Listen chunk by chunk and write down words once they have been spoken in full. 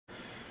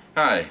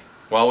Hi.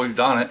 Well, we've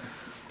done it.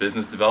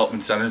 Business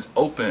Development Center's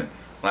open.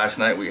 Last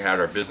night we had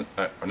our business,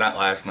 not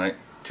last night,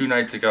 2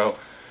 nights ago,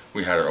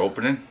 we had our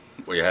opening.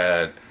 We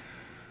had,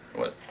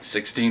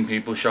 16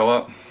 people show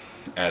up.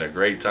 Had a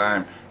great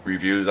time.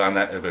 Reviews on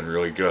that have been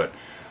really good.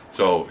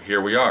 So here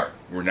we are.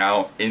 We're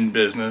now in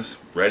business,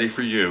 ready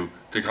for you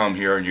to come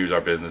here and use our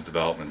Business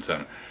Development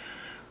Center.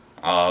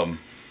 Now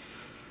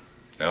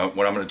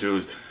what I'm going to do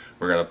is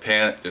we're going to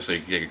pan it just so you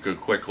can get a good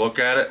quick look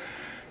at it.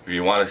 If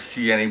you want to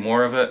see any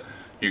more of it,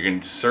 you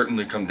can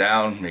certainly come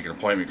down, make an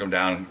appointment, come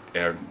down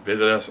and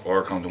visit us,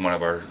 or come to one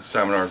of our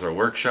seminars or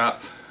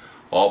workshops,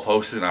 all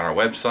posted on our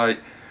website,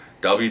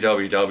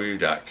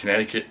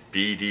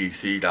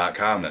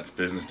 www.connecticutbdc.com. That's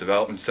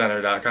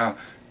businessdevelopmentcenter.com,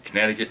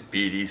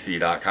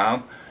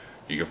 connecticutbdc.com.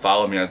 You can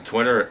follow me on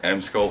Twitter at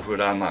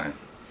mschofield.online.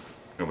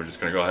 And we're just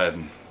going to go ahead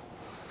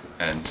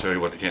and show you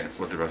what the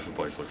rest of the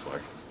place looks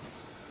like.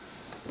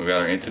 We've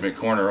got our intimate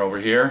corner over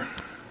here,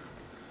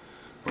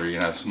 where you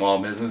can have small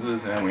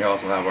businesses, and we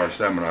also have our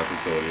seminar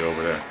facility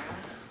over there.